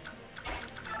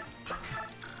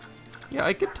 Yeah,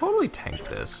 I could totally tank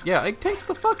this. Yeah, I tanks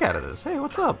the fuck out of this. Hey,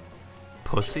 what's up,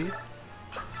 pussy?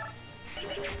 I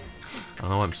don't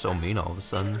know why I'm so mean all of a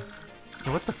sudden. Hey,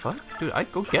 what the fuck? Dude,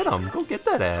 go get him. Go get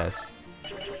that ass.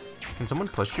 Can someone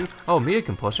push you? Oh, Mia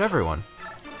can push everyone.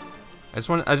 I just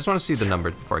want to see the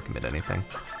numbers before I commit anything.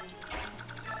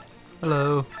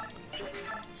 Hello.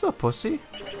 What's up, pussy?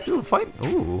 Dude, fight.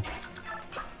 Ooh.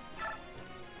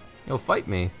 Yo, fight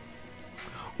me.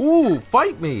 Ooh,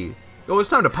 fight me. Yo, it's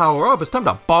time to power up. It's time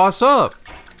to boss up.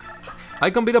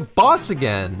 I can be the boss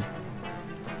again.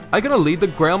 I gonna lead the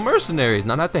Grail Mercenaries,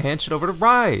 not have to hand shit over to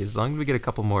Rise. As long as we get a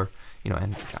couple more, you know,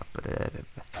 end job.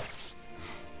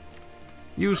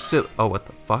 You sit. Oh, what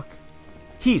the fuck?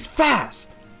 He's fast.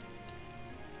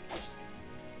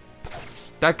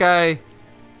 That guy.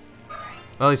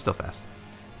 Well, he's still fast.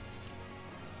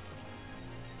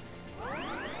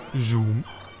 Zoom.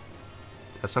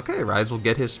 That's okay. Rise will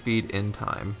get his speed in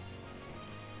time.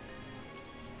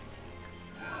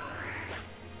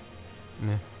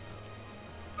 Meh.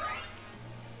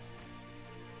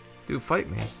 Dude, fight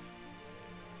me.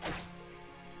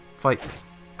 Fight me.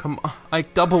 Come on. I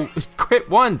double crit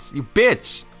once, you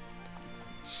bitch.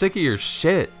 Sick of your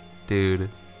shit, dude.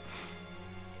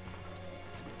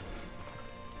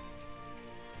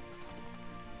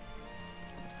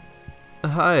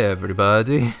 Hi,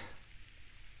 everybody.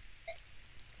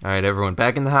 Alright, everyone,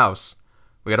 back in the house.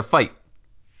 We gotta fight.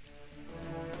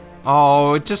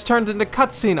 Oh, it just turns into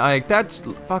cutscene, Ike. That's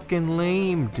fucking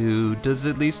lame, dude. Does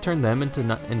it at least turn them into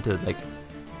like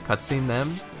cutscene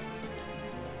them?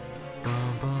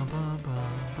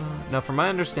 Now, from my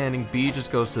understanding, B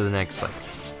just goes to the next like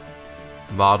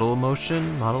model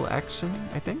motion, model action.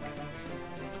 I think.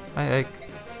 Ike.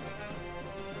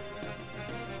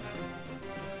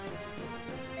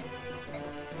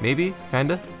 Maybe,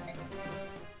 kinda.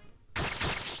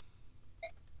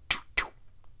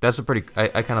 That's a pretty,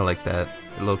 I kind of like that.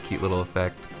 A little cute little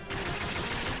effect.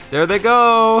 There they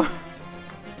go!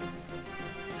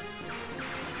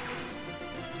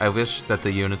 I wish that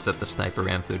the units that the sniper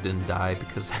ran through didn't die,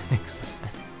 because that makes no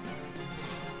sense.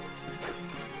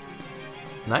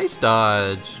 Nice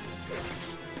dodge!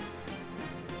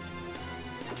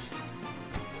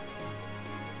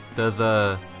 Does, He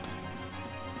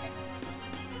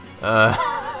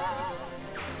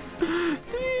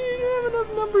didn't have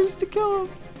enough numbers to kill him.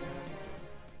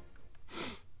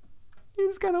 He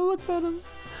just kind of looked at him.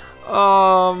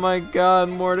 Oh my god,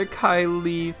 Mordecai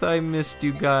Leaf, I missed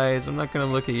you guys. I'm not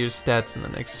gonna look at your stats in the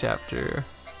next chapter,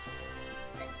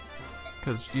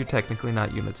 because you're technically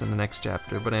not units in the next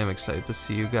chapter, but I am excited to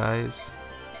see you guys.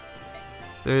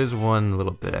 There's one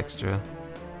little bit extra.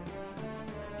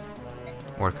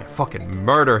 Mordecai, fucking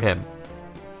murder him.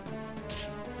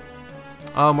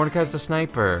 Oh, Mordecai's the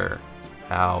sniper.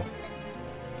 Ow.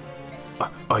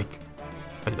 Ike.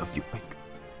 I love you, Ike.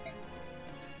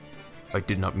 I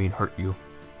did not mean hurt you.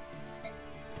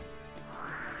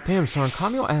 Damn, Soren,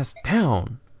 calm your ass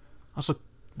down. Also,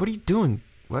 what are you doing?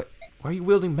 Why are you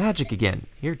wielding magic again?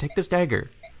 Here, take this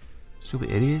dagger. Stupid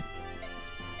idiot.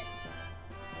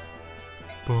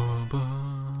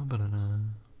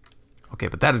 Okay,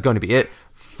 but that is going to be it.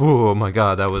 Oh my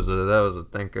god, that was a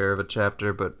thinker of a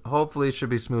chapter, but hopefully it should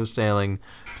be smooth sailing.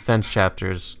 Defense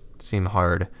chapters seem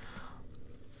hard.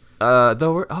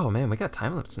 Oh man, we got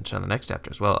time limits on the next chapter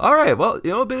as well. All right, well,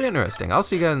 it'll be interesting. I'll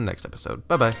see you guys in the next episode.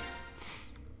 Bye bye.